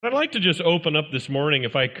I'd like to just open up this morning,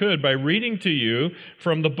 if I could, by reading to you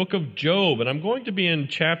from the book of Job. And I'm going to be in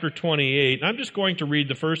chapter 28. And I'm just going to read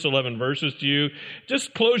the first 11 verses to you.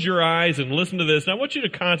 Just close your eyes and listen to this. And I want you to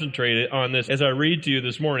concentrate on this as I read to you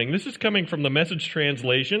this morning. This is coming from the Message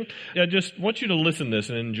translation. I just want you to listen to this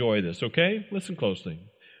and enjoy this, okay? Listen closely.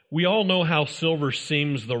 We all know how silver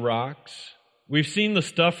seams the rocks. We've seen the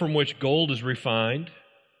stuff from which gold is refined.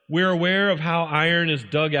 We're aware of how iron is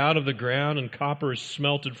dug out of the ground and copper is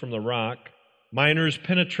smelted from the rock. Miners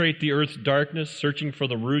penetrate the earth's darkness, searching for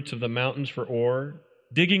the roots of the mountains for ore,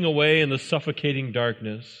 digging away in the suffocating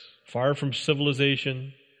darkness. Far from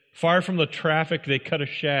civilization, far from the traffic, they cut a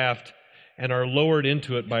shaft and are lowered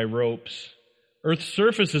into it by ropes. Earth's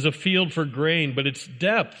surface is a field for grain, but its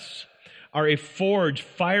depths are a forge,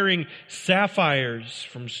 firing sapphires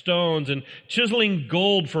from stones and chiseling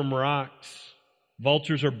gold from rocks.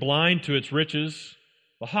 Vultures are blind to its riches.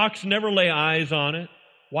 The hawks never lay eyes on it.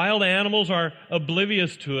 Wild animals are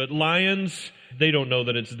oblivious to it. Lions, they don't know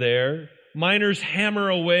that it's there. Miners hammer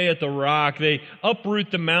away at the rock. They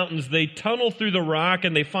uproot the mountains. They tunnel through the rock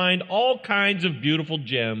and they find all kinds of beautiful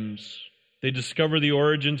gems. They discover the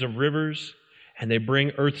origins of rivers and they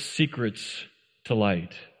bring earth's secrets to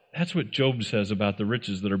light. That's what Job says about the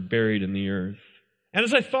riches that are buried in the earth. And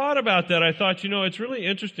as I thought about that, I thought, it's really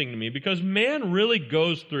interesting to me because man really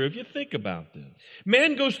goes through, if you think about this,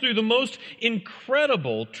 man goes through the most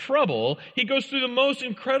incredible trouble. He goes through the most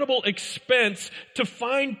incredible expense to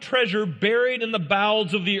find treasure buried in the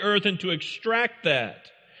bowels of the earth and to extract that.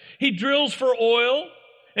 He drills for oil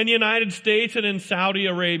in the United States and in Saudi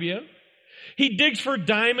Arabia. He digs for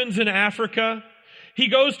diamonds in Africa. He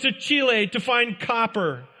goes to Chile to find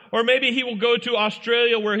copper. Or maybe he will go to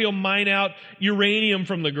Australia where he'll mine out uranium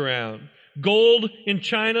from the ground. Gold in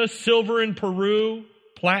China, silver in Peru,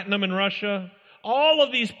 platinum in Russia. All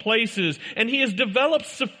of these places. And he has developed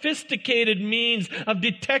sophisticated means of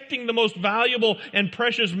detecting the most valuable and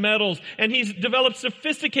precious metals. And he's developed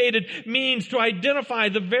sophisticated means to identify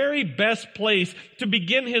the very best place to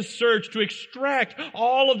begin his search to extract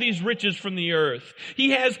all of these riches from the earth. He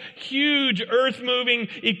has huge earth-moving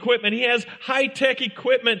equipment. He has high-tech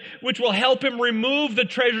equipment which will help him remove the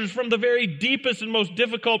treasures from the very deepest and most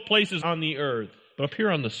difficult places on the earth. But up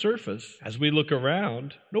here on the surface, as we look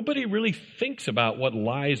around, nobody really thinks about what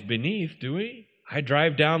lies beneath, do we? I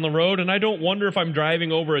drive down the road and I don't wonder if I'm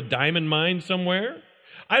driving over a diamond mine somewhere.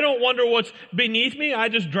 I don't wonder what's beneath me. I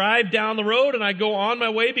just drive down the road and I go on my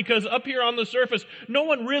way because up here on the surface, no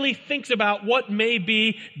one really thinks about what may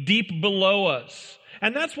be deep below us.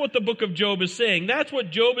 And that's what the book of Job is saying. That's what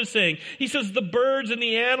Job is saying. He says the birds and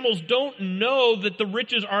the animals don't know that the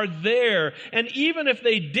riches are there. And even if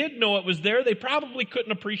they did know it was there, they probably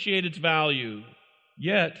couldn't appreciate its value.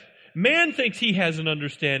 Yet, man thinks he has an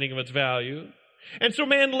understanding of its value. And so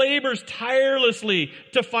man labors tirelessly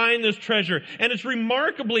to find this treasure. And it's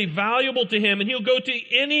remarkably valuable to him. And he'll go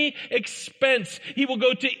to any expense. He will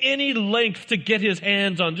go to any length to get his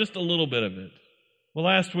hands on just a little bit of it. Well,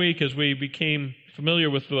 last week as we became familiar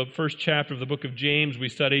with the first chapter of the book of James, we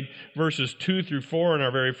studied verses 2 through 4 in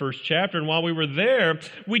our very first chapter. And while we were there,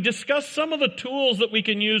 we discussed some of the tools that we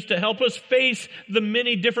can use to help us face the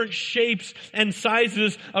many different shapes and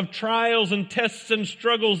sizes of trials and tests and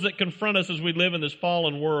struggles that confront us as we live in this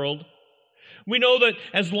fallen world. We know that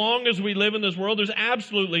as long as we live in this world, there's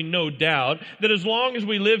absolutely no doubt that as long as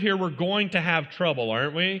we live here, we're going to have trouble,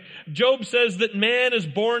 aren't we? Job says that man is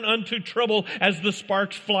born unto trouble as the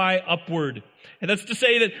sparks fly upward. And that's to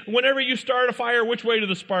say that whenever you start a fire, which way do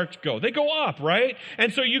the sparks go? They go up, right?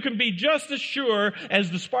 And so you can be just as sure as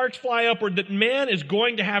the sparks fly upward that man is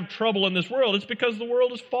going to have trouble in this world. It's because the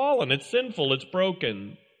world is fallen. It's sinful. It's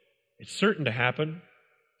broken. It's certain to happen.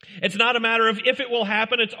 It's not a matter of if it will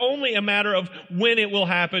happen. It's only a matter of when it will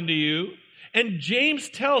happen to you. And James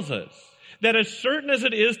tells us that as certain as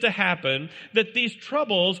it is to happen, that these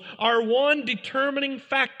troubles are one determining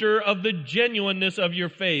factor of the genuineness of your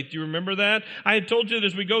faith. Do you remember that? I had told you that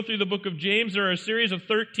as we go through the book of James, there are a series of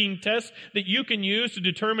 13 tests that you can use to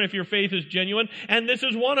determine if your faith is genuine, and this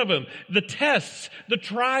is one of them. The tests, the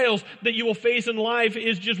trials that you will face in life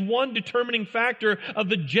is just one determining factor of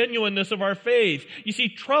the genuineness of our faith. You see,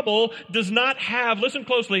 trouble does not have, listen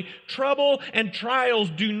closely, trouble and trials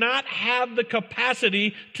do not have the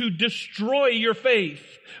capacity to destroy your faith,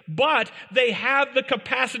 but they have the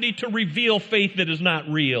capacity to reveal faith that is not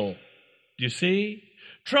real. Do you see?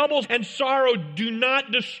 Troubles and sorrow do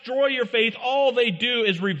not destroy your faith. All they do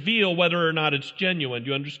is reveal whether or not it's genuine.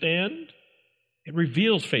 Do you understand? It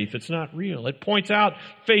reveals faith that's not real. It points out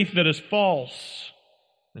faith that is false.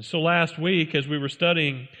 And so last week, as we were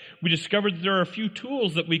studying, we discovered that there are a few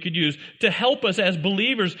tools that we could use to help us as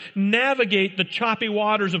believers navigate the choppy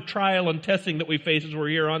waters of trial and testing that we face as we're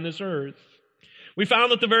here on this earth. We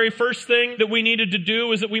found that the very first thing that we needed to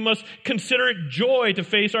do is that we must consider it joy to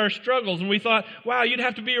face our struggles. And we thought, wow, you'd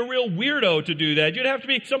have to be a real weirdo to do that. You'd have to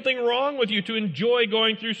be something wrong with you to enjoy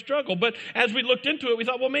going through struggle. But as we looked into it, we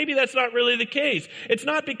thought, well, maybe that's not really the case. It's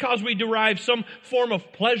not because we derive some form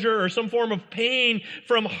of pleasure or some form of pain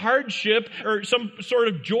from hardship or some sort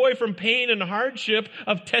of joy from pain and hardship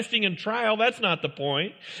of testing and trial. That's not the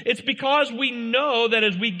point. It's because we know that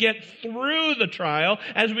as we get through the trial,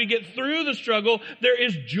 as we get through the struggle, there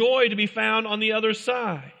is joy to be found on the other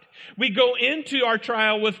side. We go into our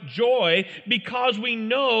trial with joy because we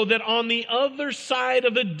know that on the other side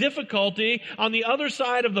of the difficulty, on the other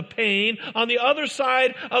side of the pain, on the other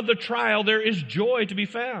side of the trial, there is joy to be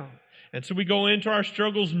found. And so we go into our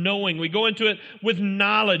struggles knowing, we go into it with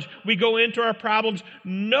knowledge, we go into our problems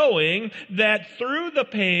knowing that through the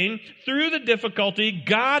pain, through the difficulty,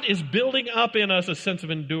 God is building up in us a sense of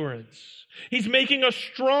endurance. He's making us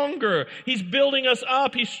stronger. He's building us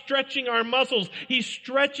up. He's stretching our muscles. He's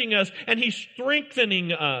stretching us and He's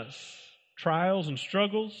strengthening us. Trials and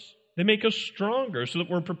struggles, they make us stronger so that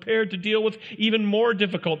we're prepared to deal with even more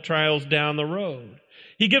difficult trials down the road.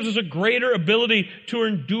 He gives us a greater ability to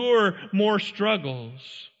endure more struggles.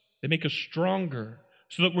 They make us stronger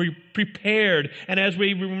so that we're prepared. And as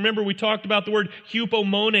we remember, we talked about the word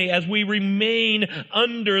hupomone. As we remain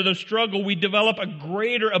under the struggle, we develop a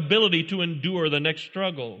greater ability to endure the next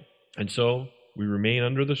struggle. And so we remain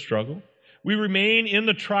under the struggle. We remain in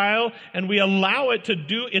the trial, and we allow it to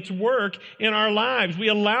do its work in our lives. We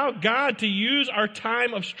allow God to use our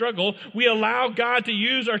time of struggle. We allow God to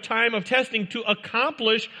use our time of testing to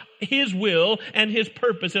accomplish His will and His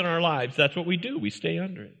purpose in our lives. That's what we do. We stay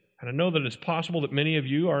under it. And I know that it's possible that many of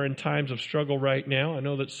you are in times of struggle right now. I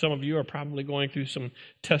know that some of you are probably going through some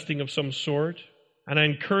testing of some sort. And I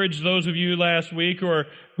encourage those of you last week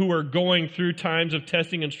who are going through times of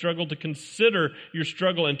testing and struggle to consider your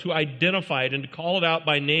struggle and to identify it and to call it out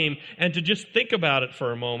by name and to just think about it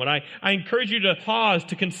for a moment. I encourage you to pause,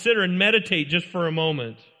 to consider and meditate just for a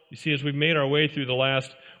moment. You see, as we've made our way through the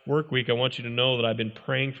last work week, I want you to know that I've been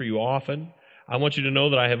praying for you often. I want you to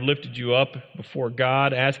know that I have lifted you up before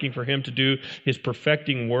God, asking for Him to do His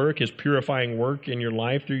perfecting work, His purifying work in your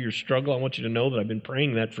life through your struggle. I want you to know that I've been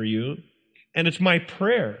praying that for you. And it's my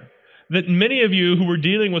prayer that many of you who were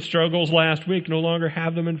dealing with struggles last week no longer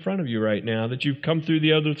have them in front of you right now, that you've come through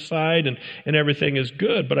the other side and everything is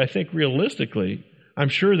good. But I think realistically, I'm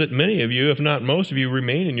sure that many of you, if not most of you,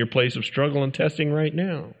 remain in your place of struggle and testing right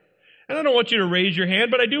now. And I don't want you to raise your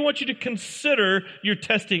hand, but I do want you to consider your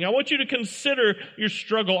testing. I want you to consider your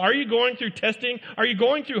struggle. Are you going through testing? Are you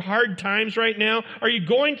going through hard times right now? Are you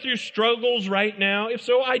going through struggles right now? If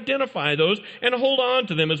so, identify those and hold on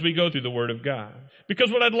to them as we go through the Word of God.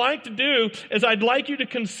 Because what I'd like to do is I'd like you to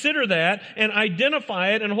consider that and identify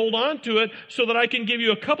it and hold on to it so that I can give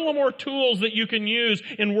you a couple of more tools that you can use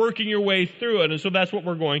in working your way through it. And so that's what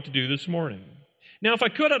we're going to do this morning. Now, if I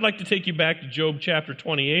could, I'd like to take you back to Job chapter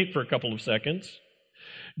 28 for a couple of seconds.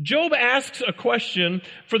 Job asks a question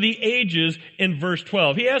for the ages in verse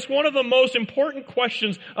 12. He asks one of the most important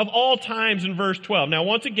questions of all times in verse 12. Now,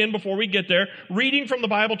 once again, before we get there, reading from the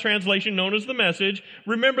Bible translation known as the Message,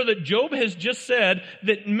 remember that Job has just said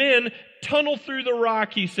that men tunnel through the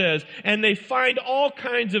rock, he says, and they find all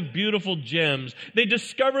kinds of beautiful gems. They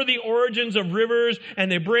discover the origins of rivers,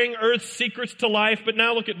 and they bring earth's secrets to life. But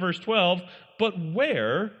now look at verse 12. But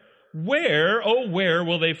where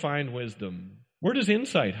will they find wisdom? Where does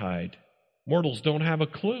insight hide? Mortals don't have a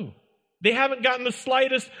clue. They haven't gotten the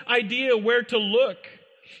slightest idea where to look.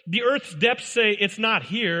 The earth's depths say it's not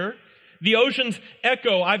here. The oceans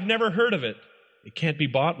echo, I've never heard of it. It can't be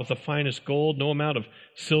bought with the finest gold. No amount of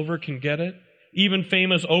silver can get it. Even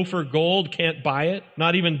famous Ophir gold can't buy it.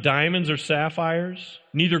 Not even diamonds or sapphires.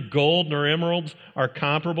 Neither gold nor emeralds are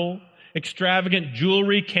comparable. Extravagant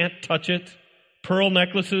jewelry can't touch it. Pearl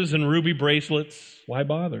necklaces and ruby bracelets. Why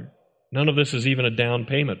bother? None of this is even a down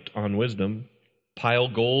payment on wisdom. Pile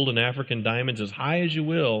gold and African diamonds as high as you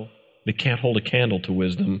will. They can't hold a candle to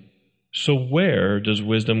wisdom. So where does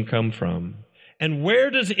wisdom come from? And where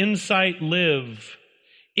does insight live?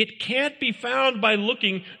 It can't be found by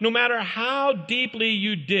looking, no matter how deeply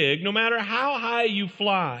you dig, no matter how high you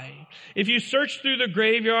fly. If you search through the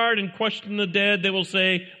graveyard and question the dead, they will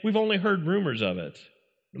say, we've only heard rumors of it.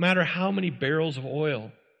 No matter how many barrels of oil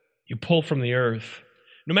you pull from the earth,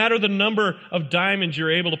 no matter the number of diamonds you're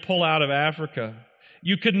able to pull out of Africa,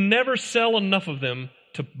 you could never sell enough of them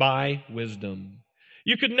to buy wisdom.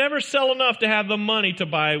 You could never sell enough to have the money to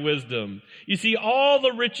buy wisdom. You see, all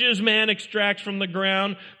the riches man extracts from the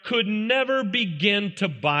ground could never begin to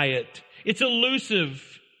buy it. It's elusive.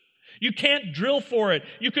 You can't drill for it.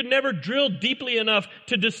 You could never drill deeply enough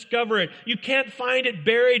to discover it. You can't find it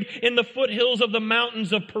buried in the foothills of the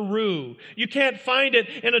mountains of Peru. You can't find it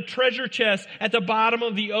in a treasure chest at the bottom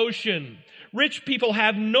of the ocean. Rich people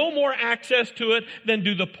have no more access to it than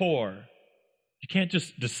do the poor. You can't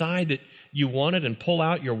just decide that you want it and pull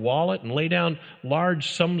out your wallet and lay down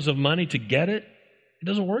large sums of money to get it. It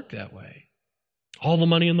doesn't work that way. All the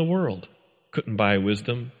money in the world couldn't buy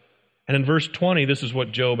wisdom. And in verse 20, this is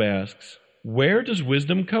what Job asks. Where does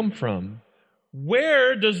wisdom come from?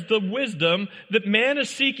 Where does the wisdom that man is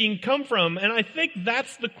seeking come from? And I think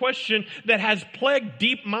that's the question that has plagued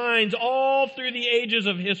deep minds all through the ages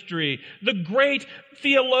of history. The great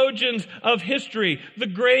theologians of history, the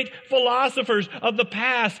great philosophers of the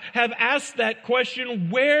past have asked that question,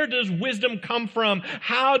 where does wisdom come from?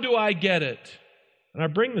 How do I get it? And I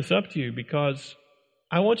bring this up to you because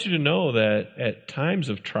I want you to know that at times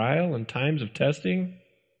of trial and times of testing,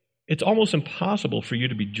 it's almost impossible for you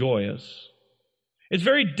to be joyous. It's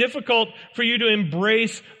very difficult for you to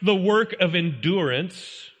embrace the work of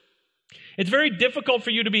endurance. It's very difficult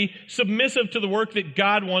for you to be submissive to the work that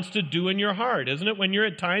God wants to do in your heart, isn't it? When you're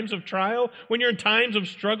at times of trial, when you're in times of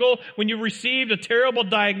struggle, when you received a terrible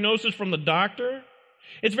diagnosis from the doctor,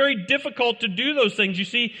 it's very difficult to do those things. You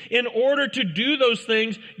see, in order to do those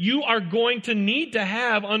things, you are going to need to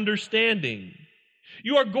have understanding.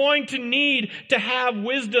 You are going to need to have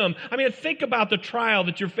wisdom. I mean, think about the trial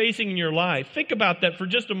that you're facing in your life. Think about that for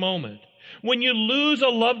just a moment. When you lose a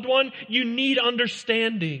loved one, you need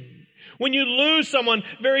understanding. When you lose someone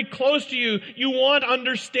very close to you, you want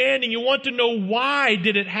understanding. You want to know, why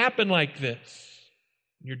did it happen like this?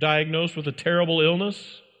 You're diagnosed with a terrible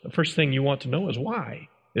illness. The first thing you want to know is why,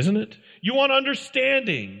 isn't it? You want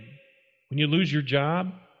understanding. When you lose your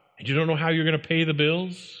job and you don't know how you're going to pay the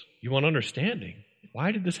bills, you want understanding.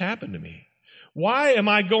 Why did this happen to me? Why am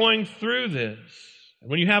I going through this? And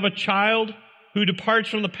when you have a child who departs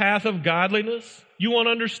from the path of godliness, you want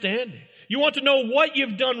understanding. You want to know what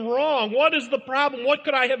you've done wrong. What is the problem? What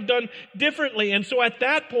could I have done differently? And so at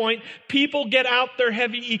that point, people get out their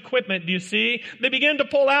heavy equipment, do you see? They begin to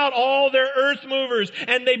pull out all their earth movers,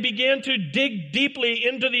 and they begin to dig deeply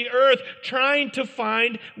into the earth, trying to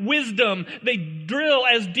find wisdom. They drill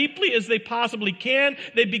as deeply as they possibly can.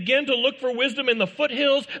 They begin to look for wisdom in the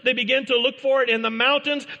foothills. They begin to look for it in the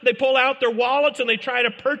mountains. They pull out their wallets and they try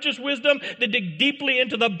to purchase wisdom. They dig deeply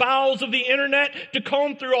into the bowels of the internet to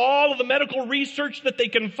comb through all of the medical research that they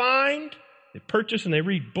can find. They purchase and they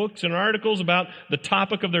read books and articles about the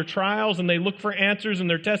topic of their trials, and they look for answers and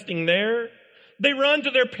they're testing there. They run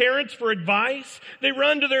to their parents for advice. They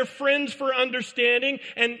run to their friends for understanding.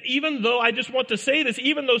 And even though, I just want to say this,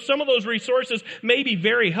 even though some of those resources may be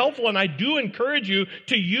very helpful, and I do encourage you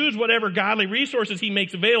to use whatever godly resources He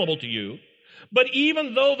makes available to you, but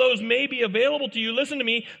even though those may be available to you, listen to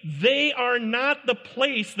me, they are not the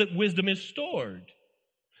place that wisdom is stored.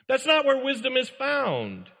 That's not where wisdom is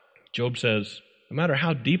found. Job says, no matter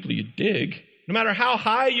how deeply you dig, no matter how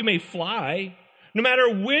high you may fly, no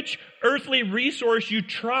matter which earthly resource you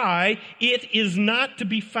try, it is not to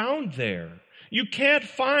be found there. You can't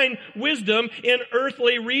find wisdom in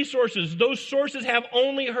earthly resources. Those sources have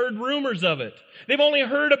only heard rumors of it. They've only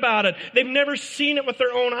heard about it. They've never seen it with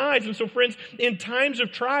their own eyes. And so, friends, in times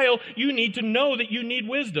of trial, you need to know that you need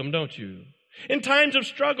wisdom, don't you? In times of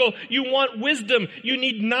struggle, you want wisdom, you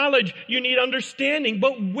need knowledge, you need understanding,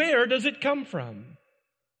 but where does it come from?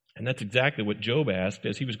 And that's exactly what Job asked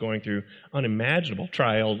as he was going through unimaginable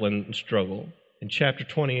trial and struggle. In chapter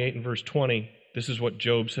 28 and verse 20, this is what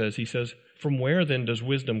Job says. He says, from where then does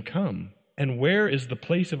wisdom come? And where is the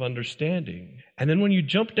place of understanding? And then when you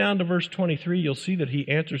jump down to verse 23, you'll see that he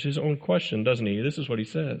answers his own question, doesn't he? This is what he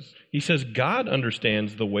says. He says, God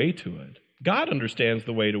understands the way to it. God understands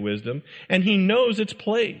the way to wisdom, and He knows its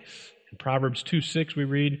place. In Proverbs 2:6 we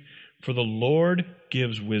read, for the Lord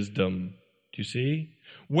gives wisdom. Do you see?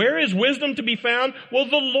 Where is wisdom to be found? Well,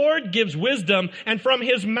 the Lord gives wisdom, and from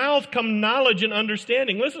His mouth come knowledge and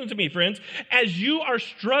understanding. Listen to me, friends. As you are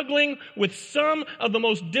struggling with some of the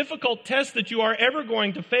most difficult tests that you are ever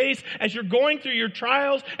going to face, as you're going through your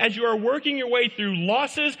trials, as you are working your way through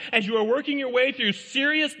losses, as you are working your way through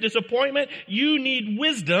serious disappointment, you need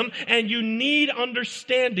wisdom and you need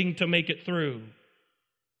understanding to make it through.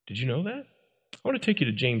 Did you know that? I want to take you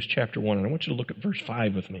to James chapter 1, and I want you to look at verse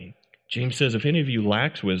 5 with me. James says, if any of you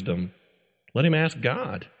lacks wisdom, let him ask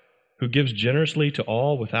God, who gives generously to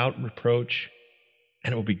all without reproach,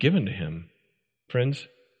 and it will be given to him. Friends,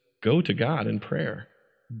 go to God in prayer.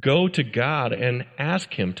 Go to God and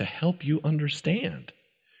ask Him to help you understand.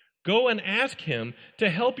 Go and ask Him to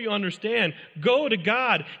help you understand. Go to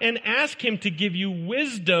God and ask Him to give you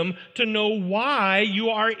wisdom to know why you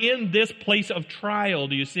are in this place of trial.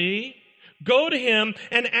 Do you see? Go to Him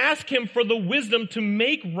and ask Him for the wisdom to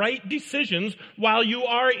make right decisions while you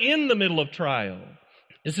are in the middle of trial.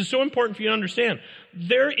 This is so important for you to understand.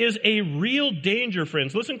 There is a real danger,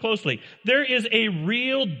 friends. Listen closely. There is a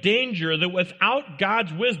real danger that without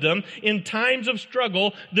God's wisdom in times of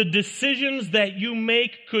struggle, the decisions that you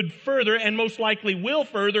make could further and most likely will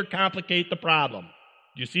further complicate the problem.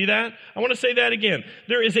 Do you see that? I want to say that again.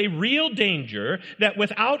 There is a real danger that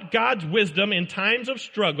without God's wisdom in times of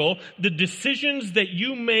struggle, the decisions that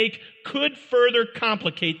you make could further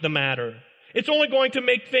complicate the matter. It's only going to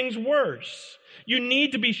make things worse. You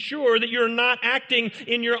need to be sure that you're not acting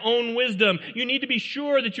in your own wisdom. You need to be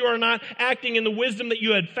sure that you are not acting in the wisdom that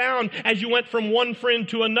you had found as you went from one friend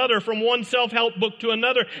to another, from one self-help book to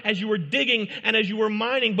another, as you were digging and as you were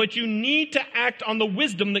mining. But you need to act on the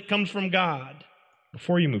wisdom that comes from God.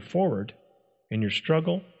 Before you move forward in your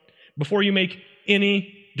struggle, before you make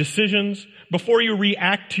any decisions, before you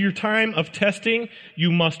react to your time of testing,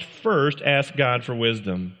 you must first ask God for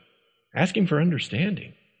wisdom. Ask Him for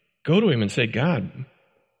understanding. Go to Him and say, God,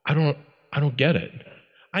 I don't get it.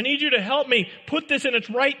 I need you to help me put this in its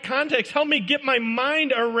right context. Help me get my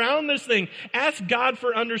mind around this thing. Ask God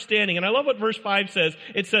for understanding. And I love what verse 5 says.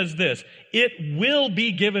 It says this, it will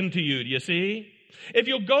be given to you. Do you see? If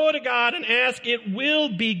you'll go to God and ask, it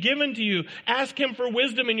will be given to you. Ask Him for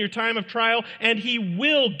wisdom in your time of trial, and He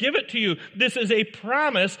will give it to you. This is a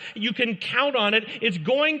promise. You can count on it. It's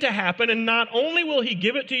going to happen, and not only will He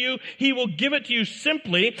give it to you, He will give it to you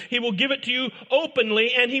simply. He will give it to you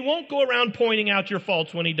openly, and He won't go around pointing out your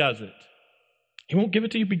faults when He does it. He won't give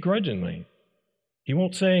it to you begrudgingly. He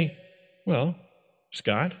won't say, well,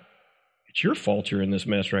 Scott, it's your fault you're in this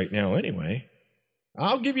mess right now anyway.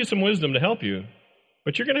 I'll give you some wisdom to help you.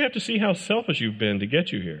 But you're going to have to see how selfish you've been to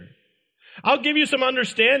get you here. I'll give you some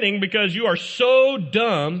understanding because you are so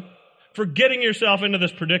dumb for getting yourself into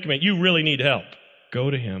this predicament. You really need help. Go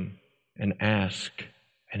to Him and ask,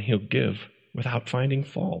 and He'll give without finding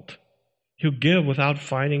fault. He'll give without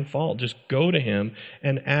finding fault. Just go to Him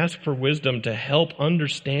and ask for wisdom to help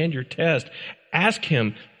understand your test. Ask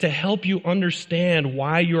Him to help you understand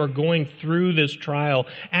why you are going through this trial.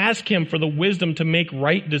 Ask Him for the wisdom to make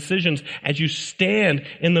right decisions as you stand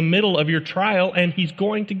in the middle of your trial, and He's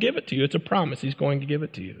going to give it to you. It's a promise. He's going to give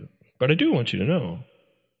it to you. But I do want you to know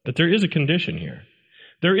that there is a condition here.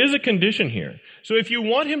 There is a condition here. So if you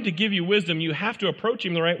want Him to give you wisdom, you have to approach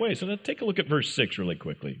Him the right way. So let's take a look at verse 6 really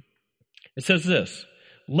quickly. It says this,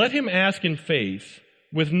 let him ask in faith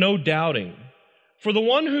with no doubting. For the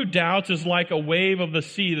one who doubts is like a wave of the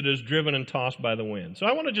sea that is driven and tossed by the wind. So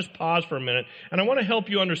I want to just pause for a minute, and I want to help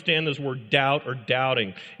you understand this word doubt or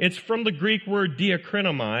doubting. It's from the Greek word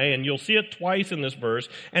diakrinomai, and you'll see it twice in this verse,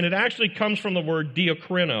 and it actually comes from the word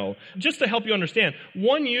diakrino. Just to help you understand,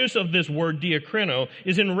 one use of this word diakrino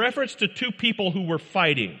is in reference to two people who were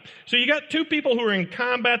fighting. So you got two people who are in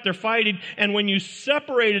combat, they're fighting, and when you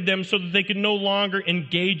separated them so that they could no longer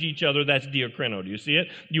engage each other, that's diakrino. Do you see it?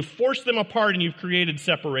 You forced them apart and you've created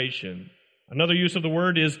separation. Another use of the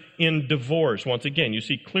word is in divorce. Once again, you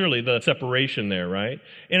see clearly the separation there, right?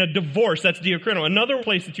 In a divorce, that's diakrino. Another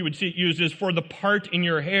place that you would see it used is for the part in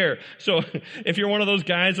your hair. So if you're one of those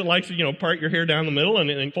guys that likes to, part your hair down the middle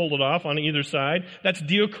and fold it off on either side, that's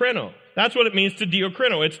diakrino. That's what it means to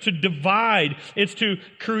diakrino. It's to divide. It's to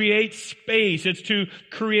create space. It's to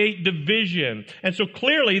create division. And so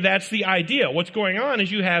clearly that's the idea. What's going on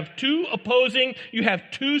is you have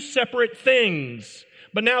two separate things.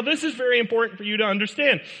 But now this is very important for you to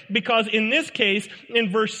understand, because in this case,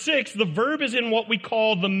 in verse 6, the verb is in what we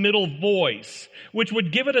call the middle voice, which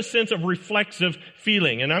would give it a sense of reflexive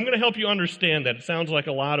feeling. And I'm going to help you understand that. It sounds like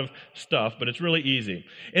a lot of stuff, but it's really easy.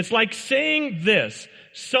 It's like saying this: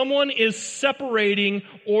 someone is separating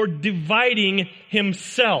or dividing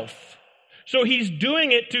himself. So he's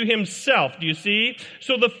doing it to himself, do you see?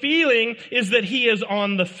 So the feeling is that he is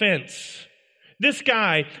on the fence. This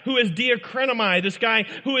guy who is diakrinomai, this guy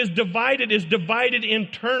who is divided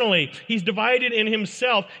internally. He's divided in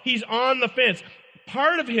himself. He's on the fence.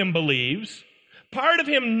 Part of him believes, part of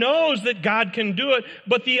him knows that God can do it,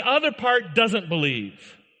 but the other part doesn't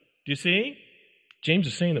believe. Do you see? James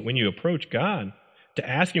is saying that when you approach God to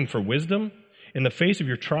ask Him for wisdom, in the face of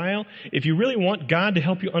your trial, if you really want God to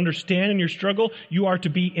help you understand in your struggle, you are to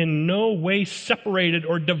be in no way separated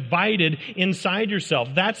or divided inside yourself.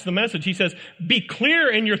 That's the message. He says, be clear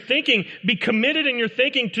in your thinking, be committed in your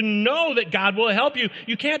thinking to know that God will help you.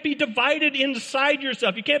 You can't be divided inside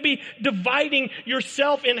yourself. You can't be dividing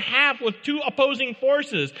yourself in half with two opposing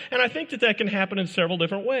forces. And I think that can happen in several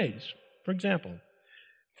different ways. For example,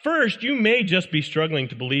 first, you may just be struggling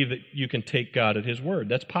to believe that you can take God at His word.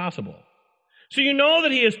 That's possible. So you know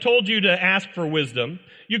that He has told you to ask for wisdom.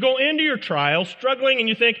 You go into your trial struggling and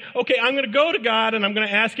you think, okay, I'm going to go to God and I'm going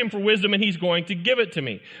to ask Him for wisdom and He's going to give it to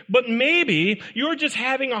me. But maybe you're just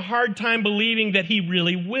having a hard time believing that He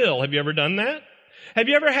really will. Have you ever done that? Have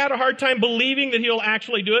you ever had a hard time believing that He'll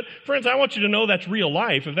actually do it? Friends, I want you to know that's real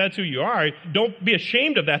life. If that's who you are, don't be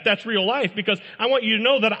ashamed of that. That's real life, because I want you to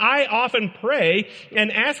know that I often pray and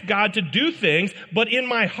ask God to do things, but in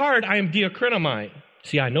my heart I am diakrinomai.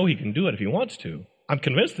 See, I know He can do it if He wants to. I'm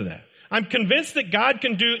convinced of that. I'm convinced that God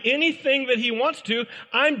can do anything that He wants to.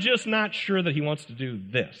 I'm just not sure that He wants to do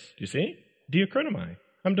this. Do you see? Diakrinomai.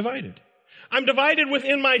 I'm divided. I'm divided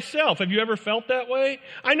within myself. Have you ever felt that way?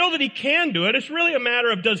 I know that He can do it. It's really a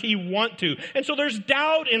matter of, does He want to? And so there's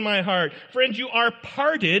doubt in my heart. Friends, you are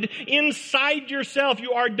parted inside yourself.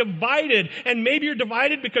 You are divided. And maybe you're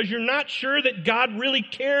divided because you're not sure that God really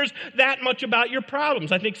cares that much about your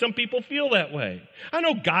problems. I think some people feel that way. I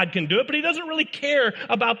know God can do it, but He doesn't really care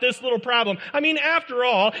about this little problem. I mean, after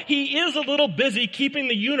all, He is a little busy keeping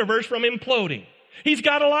the universe from imploding. He's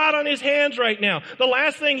got a lot on His hands right now. The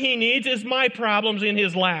last thing He needs is my problems in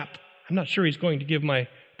His lap. I'm not sure He's going to give my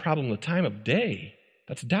problem the time of day.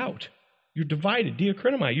 That's doubt. You're divided,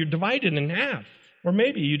 diakrinomai. You're divided in half. Or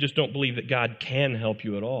maybe you just don't believe that God can help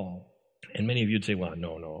you at all. And many of you would say, well,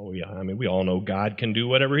 no. Yeah, I mean, we all know God can do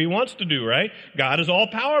whatever He wants to do, right? God is all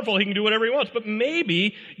powerful. He can do whatever He wants. But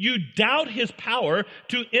maybe you doubt His power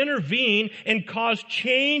to intervene and cause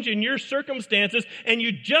change in your circumstances, and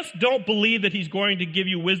you just don't believe that He's going to give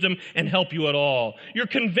you wisdom and help you at all. You're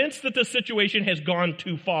convinced that the situation has gone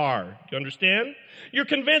too far. Do you understand? You're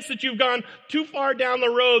convinced that you've gone too far down the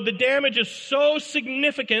road. The damage is so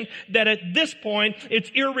significant that at this point,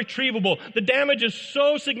 it's irretrievable. The damage is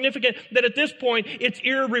so significant that at this point, it's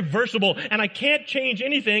irreversible. And I can't change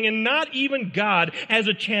anything, and not even God has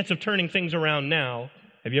a chance of turning things around now.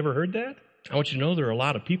 Have you ever heard that? I want you to know there are a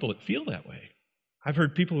lot of people that feel that way. I've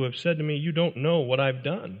heard people who have said to me, you don't know what I've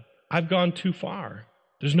done. I've gone too far.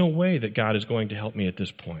 There's no way that God is going to help me at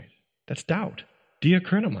this point. That's doubt.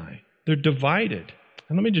 Diakrinomai. They're divided.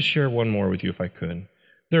 And let me just share one more with you if I could.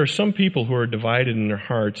 There are some people who are divided in their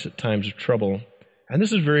hearts at times of trouble. And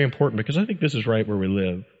this is very important because I think this is right where we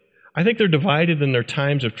live. I think they're divided in their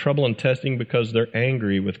times of trouble and testing because they're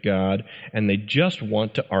angry with God and they just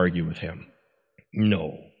want to argue with Him.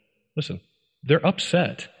 No. Listen, they're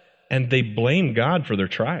upset and they blame God for their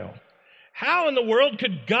trial. How in the world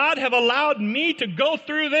could God have allowed me to go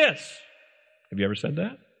through this? Have you ever said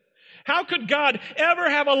that? How could God ever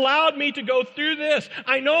have allowed me to go through this?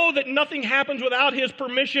 I know that nothing happens without His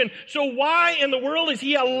permission. So why in the world is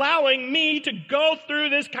He allowing me to go through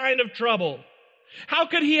this kind of trouble? How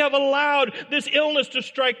could He have allowed this illness to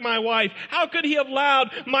strike my wife? How could He have allowed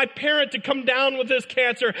my parent to come down with this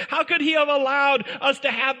cancer? How could He have allowed us to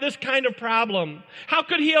have this kind of problem? How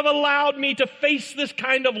could He have allowed me to face this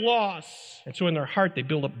kind of loss? And so in their heart, they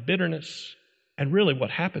build up bitterness. And really what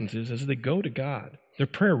happens is, as they go to God, their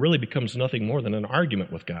prayer really becomes nothing more than an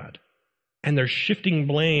argument with God. And they're shifting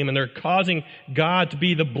blame, and they're causing God to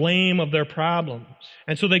be the blame of their problems.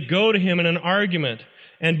 And so they go to Him in an argument.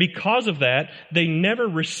 And because of that, they never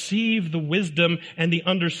receive the wisdom and the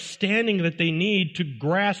understanding that they need to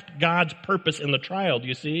grasp God's purpose in the trial, do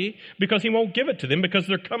you see? Because He won't give it to them because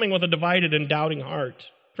they're coming with a divided and doubting heart.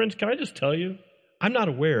 Friends, can I just tell you, I'm not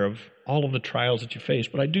aware of all of the trials that you face,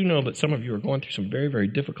 but I do know that some of you are going through some very, very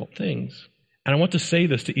difficult things. And I want to say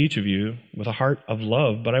this to each of you with a heart of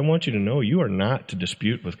love, but I want you to know you are not to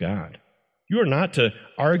dispute with God. You are not to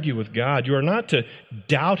argue with God. You are not to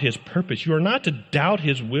doubt His purpose. You are not to doubt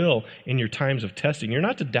His will in your times of testing. You're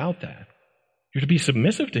not to doubt that. You're to be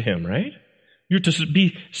submissive to Him, right? You're to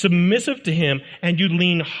be submissive to Him, and you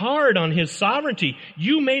lean hard on His sovereignty.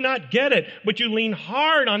 You may not get it, but you lean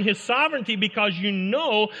hard on His sovereignty because you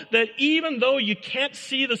know that even though you can't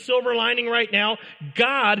see the silver lining right now,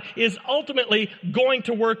 God is ultimately going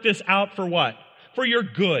to work this out for what? For your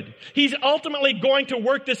good. He's ultimately going to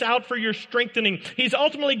work this out for your strengthening. He's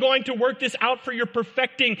ultimately going to work this out for your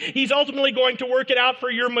perfecting. He's ultimately going to work it out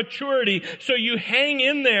for your maturity. So you hang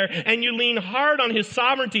in there and you lean hard on His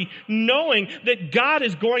sovereignty, knowing that God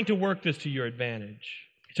is going to work this to your advantage.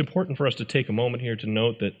 It's important for us to take a moment here to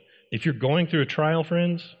note that if you're going through a trial,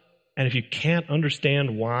 friends, and if you can't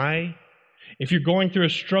understand why, if you're going through a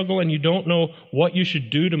struggle and you don't know what you should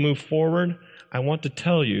do to move forward, I want to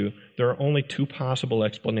tell you there are only two possible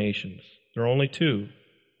explanations. There are only two.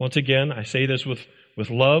 Once again, I say this with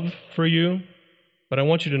love for you, but I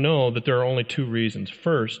want you to know that there are only two reasons.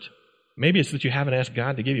 First, maybe it's that you haven't asked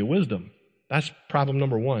God to give you wisdom. That's problem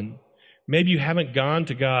number one. Maybe you haven't gone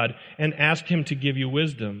to God and asked Him to give you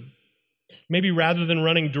wisdom. Maybe rather than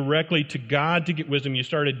running directly to God to get wisdom, you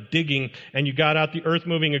started digging and you got out the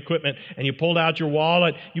earth-moving equipment and you pulled out your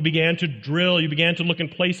wallet. You began to drill. You began to look in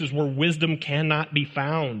places where wisdom cannot be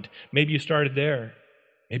found. Maybe you started there.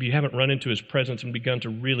 Maybe you haven't run into His presence and begun to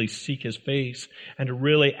really seek His face and to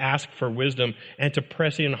really ask for wisdom and to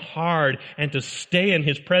press in hard and to stay in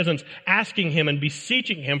His presence, asking Him and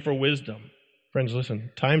beseeching Him for wisdom. Friends,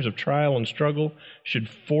 listen, times of trial and struggle should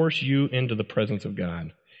force you into the presence of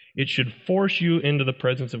God. It should force you into the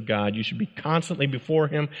presence of God. You should be constantly before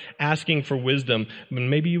Him asking for wisdom. And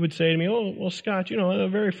maybe you would say to me, oh, well, Scott, the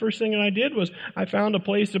very first thing that I did was I found a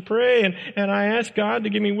place to pray and I asked God to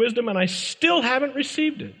give me wisdom and I still haven't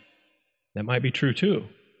received it. That might be true too.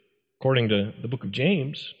 According to the book of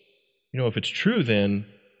James, if it's true, then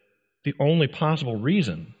the only possible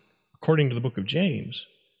reason, according to the book of James,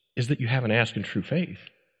 is that you haven't asked in true faith.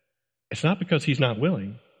 It's not because He's not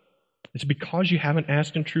willing. It's because you haven't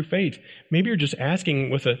asked in true faith. Maybe you're just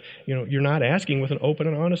asking you're not asking with an open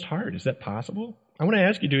and honest heart. Is that possible? I want to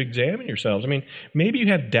ask you to examine yourselves. Maybe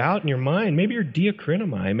you have doubt in your mind. Maybe you're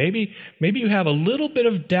diachronomai. Maybe you have a little bit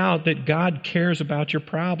of doubt that God cares about your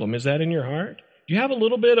problem. Is that in your heart? Do you have a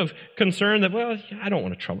little bit of concern that, I don't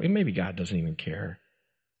want to trouble him. Maybe God doesn't even care.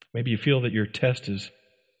 Maybe you feel that your test is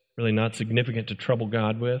really not significant to trouble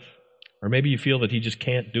God with. Or maybe you feel that He just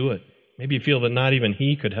can't do it. Maybe you feel that not even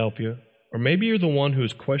He could help you. Or maybe you're the one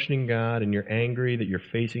who's questioning God and you're angry that you're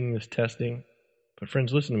facing this testing. But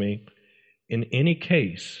friends, listen to me. In any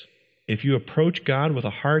case, if you approach God with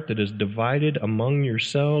a heart that is divided among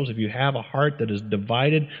yourselves, if you have a heart that is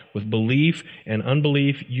divided with belief and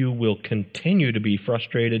unbelief, you will continue to be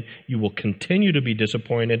frustrated, you will continue to be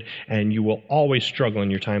disappointed, and you will always struggle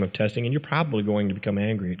in your time of testing, and you're probably going to become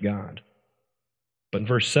angry at God. But in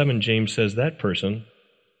verse 7, James says that person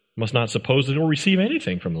must not suppose that he'll receive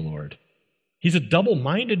anything from the Lord. He's a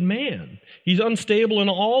double-minded man. He's unstable in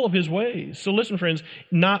all of his ways. So listen, friends,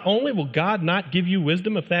 not only will God not give you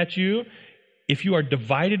wisdom if that's you, if you are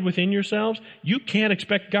divided within yourselves, you can't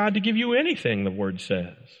expect God to give you anything, the Word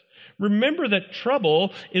says. Remember that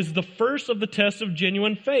trouble is the first of the tests of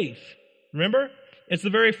genuine faith. Remember? It's the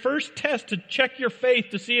very first test to check your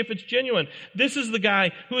faith to see if it's genuine. This is the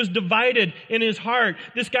guy who is divided in his heart.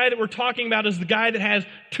 This guy that we're talking about is the guy that has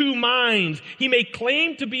two minds. He may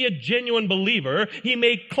claim to be a genuine believer. He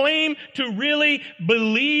may claim to really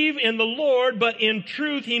believe in the Lord, but in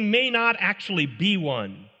truth, he may not actually be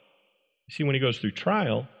one. You see, when he goes through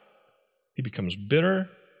trial, he becomes bitter.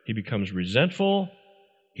 He becomes resentful.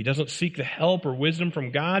 He doesn't seek the help or wisdom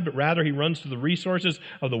from God, but rather he runs to the resources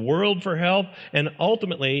of the world for help. And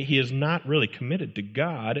ultimately, he is not really committed to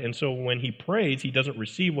God. And so when he prays, he doesn't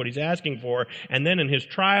receive what he's asking for. And then in his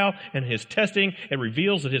trial and his testing, it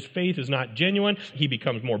reveals that his faith is not genuine. He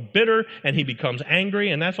becomes more bitter and he becomes angry.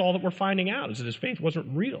 And that's all that we're finding out, is that his faith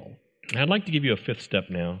wasn't real. I'd like to give you a fifth step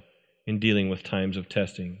now in dealing with times of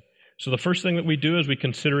testing. So the first thing that we do is we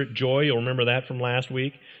consider it joy. You'll remember that from last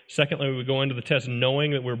week. Secondly, we go into the test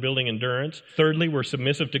knowing that we're building endurance. Thirdly, we're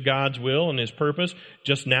submissive to God's will and His purpose.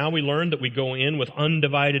 Just now we learned that we go in with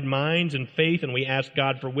undivided minds and faith, and we ask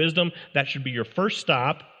God for wisdom. That should be your first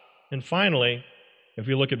stop. And finally, if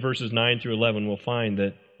we look at verses 9 through 11, we'll find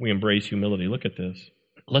that we embrace humility. Look at this.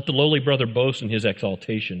 Let the lowly brother boast in his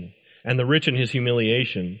exaltation, and the rich in his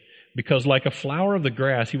humiliation. Because like a flower of the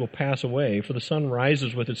grass, he will pass away, for the sun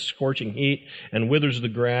rises with its scorching heat and withers the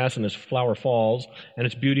grass, and its flower falls, and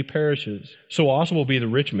its beauty perishes. So also will be the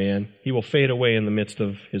rich man. He will fade away in the midst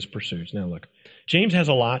of his pursuits. Now look, James has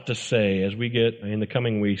a lot to say. As we get in the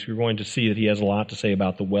coming weeks, we're going to see that he has a lot to say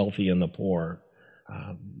about the wealthy and the poor.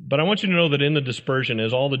 But I want you to know that in the dispersion,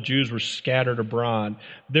 as all the Jews were scattered abroad,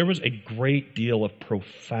 there was a great deal of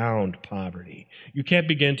profound poverty. You can't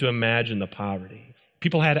begin to imagine the poverty.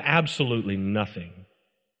 People had absolutely nothing.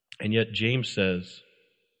 And yet James says,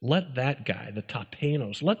 let that guy, the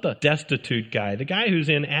tapenos, let the destitute guy, the guy who's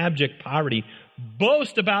in abject poverty,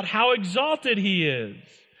 boast about how exalted he is.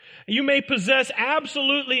 You may possess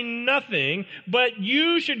absolutely nothing, but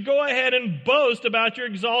you should go ahead and boast about your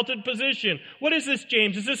exalted position. What is this,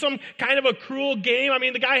 James? Is this some kind of a cruel game? I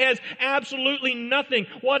mean, the guy has absolutely nothing.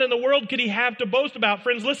 What in the world could he have to boast about?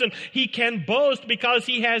 Friends, listen, he can boast because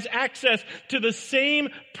he has access to the same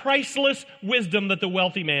priceless wisdom that the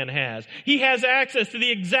wealthy man has. He has access to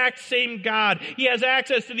the exact same God. He has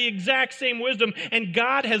access to the exact same wisdom, and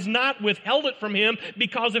God has not withheld it from him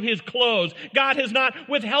because of his clothes. God has not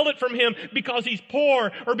withheld it from him because he's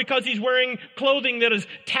poor or because he's wearing clothing that is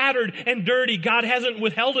tattered and dirty. God hasn't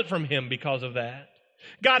withheld it from him because of that.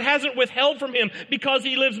 God hasn't withheld from him because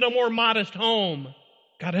he lives in a more modest home.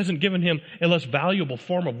 God hasn't given him a less valuable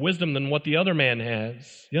form of wisdom than what the other man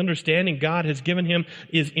has. The understanding God has given him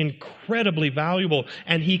is incredibly valuable,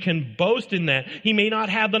 and he can boast in that. He may not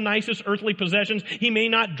have the nicest earthly possessions. He may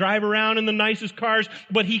not drive around in the nicest cars,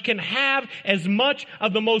 but he can have as much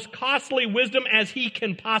of the most costly wisdom as he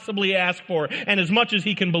can possibly ask for, and as much as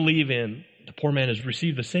he can believe in. The poor man has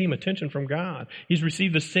received the same attention from God. He's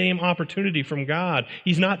received the same opportunity from God.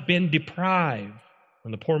 He's not been deprived.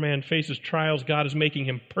 When the poor man faces trials, God is making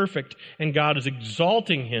him perfect, and God is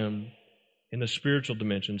exalting him in the spiritual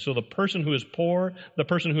dimension. So the person who is poor, the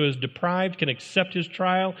person who is deprived, can accept his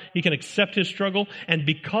trial, he can accept his struggle, and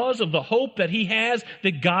because of the hope that he has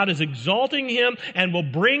that God is exalting him and will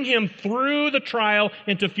bring him through the trial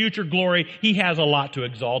into future glory, he has a lot to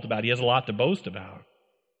exalt about. He has a lot to boast about.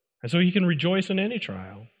 And so he can rejoice in any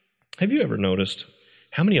trial. Have you ever noticed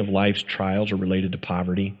how many of life's trials are related to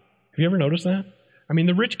poverty? Have you ever noticed that? I mean,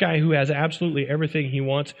 the rich guy who has absolutely everything he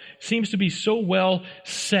wants seems to be so well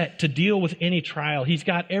set to deal with any trial. He's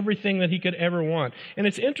got everything that he could ever want. And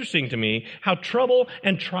it's interesting to me how trouble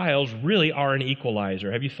and trials really are an equalizer.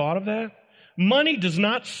 Have you thought of that? Money does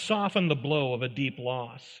not soften the blow of a deep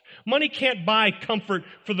loss. Money can't buy comfort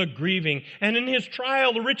for the grieving. And in his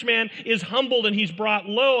trial, the rich man is humbled and he's brought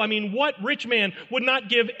low. I mean, what rich man would not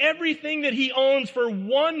give everything that he owns for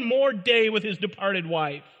one more day with his departed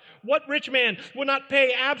wife? What rich man would not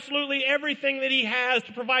pay absolutely everything that he has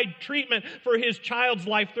to provide treatment for his child's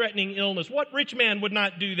life-threatening illness? What rich man would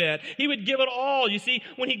not do that? He would give it all. You see,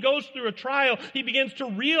 when he goes through a trial, he begins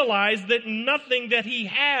to realize that nothing that he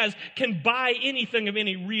has can buy anything of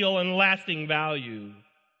any real and lasting value.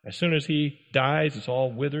 As soon as he dies, it's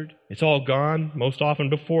all withered. It's all gone, most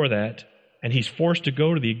often before that. And he's forced to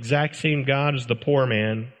go to the exact same God as the poor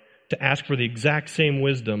man to ask for the exact same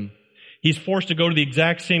wisdom. He's forced to go to the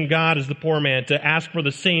exact same God as the poor man to ask for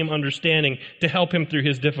the same understanding to help him through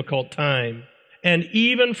his difficult time. And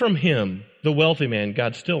even from him, the wealthy man,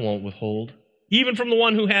 God still won't withhold. Even from the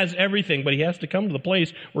one who has everything, but he has to come to the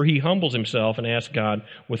place where he humbles himself and asks God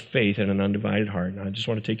with faith and an undivided heart. And I just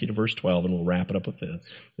want to take you to verse 12 and we'll wrap it up with this.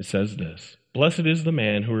 It says this: "Blessed is the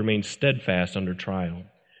man who remains steadfast under trial.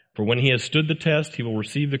 For when he has stood the test, he will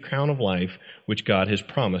receive the crown of life which God has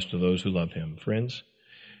promised to those who love him." Friends,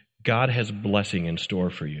 God has blessing in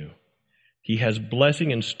store for you. He has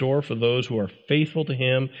blessing in store for those who are faithful to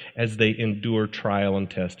him as they endure trial and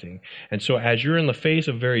testing. And so as you're in the face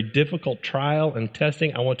of very difficult trial and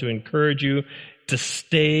testing, I want to encourage you to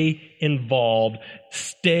stay involved,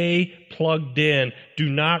 stay plugged in. Do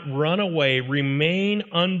not run away. Remain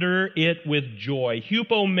under it with joy.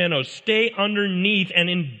 Hupomeno, stay underneath and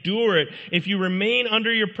endure it. If you remain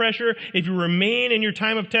under your pressure, if you remain in your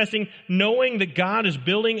time of testing, knowing that God is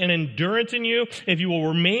building an endurance in you, if you will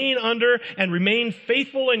remain under and remain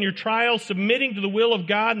faithful in your trials, submitting to the will of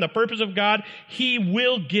God and the purpose of God, he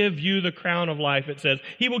will give you the crown of life, it says.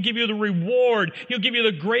 He will give you the reward. He'll give you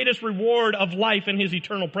the greatest reward of life in his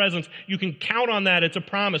eternal presence. You can count on that. It's a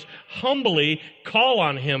promise. Humbly call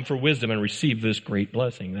on him for wisdom and receive this great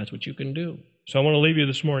blessing. That's what you can do. So I want to leave you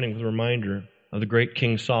this morning with a reminder of the great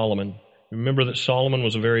King Solomon. Remember that Solomon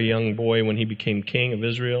was a very young boy when he became king of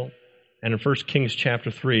Israel. And in 1 Kings chapter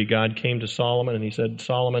 3, God came to Solomon and he said,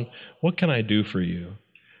 "Solomon, what can I do for you?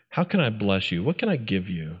 How can I bless you? What can I give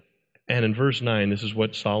you?" And in verse 9, this is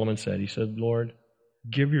what Solomon said. He said, "Lord,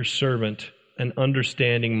 give your servant an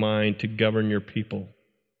understanding mind to govern your people,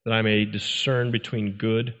 that I may discern between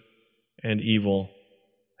good and evil."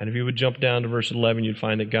 And if you would jump down to verse 11, you'd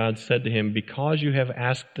find that God said to him, "Because you have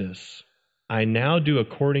asked this, I now do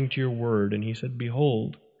according to your word." And he said,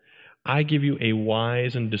 "Behold, I give you a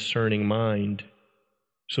wise and discerning mind,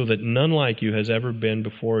 so that none like you has ever been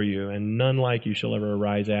before you, and none like you shall ever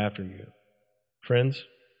arise after you." Friends,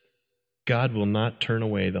 God will not turn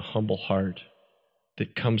away the humble heart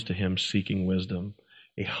that comes to him seeking wisdom.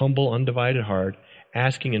 A humble, undivided heart,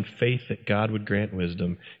 asking in faith that God would grant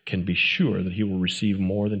wisdom, can be sure that he will receive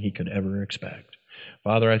more than he could ever expect.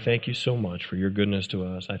 Father, I thank you so much for your goodness to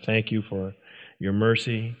us. I thank you for your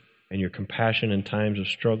mercy. and your compassion in times of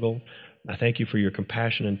struggle. I thank you for your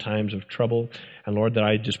compassion in times of trouble. And Lord, that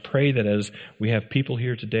I just pray that as we have people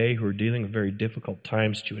here today who are dealing with very difficult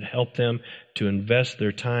times, that you would help them to invest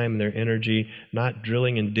their time and their energy, not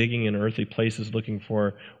drilling and digging in earthly places looking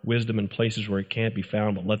for wisdom in places where it can't be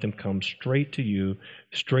found, but let them come straight to you,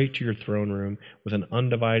 straight to your throne room with an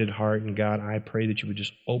undivided heart. And God, I pray that you would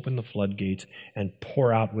just open the floodgates and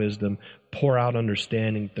pour out wisdom, pour out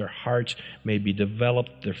understanding, that their hearts may be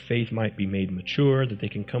developed, their faith might be made mature, that they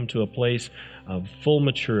can come to a place of full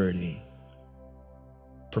maturity.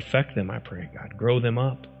 Perfect them, I pray, God. Grow them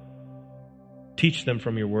up. Teach them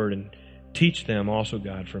from your word, and teach them also,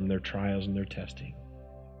 God, from their trials and their testing.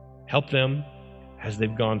 Help them as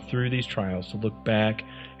they've gone through these trials to look back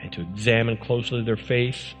and to examine closely their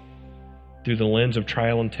faith through the lens of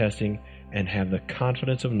trial and testing, and have the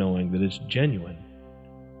confidence of knowing that it's genuine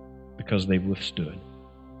because they've withstood.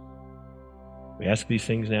 We ask these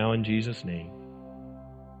things now in Jesus' name.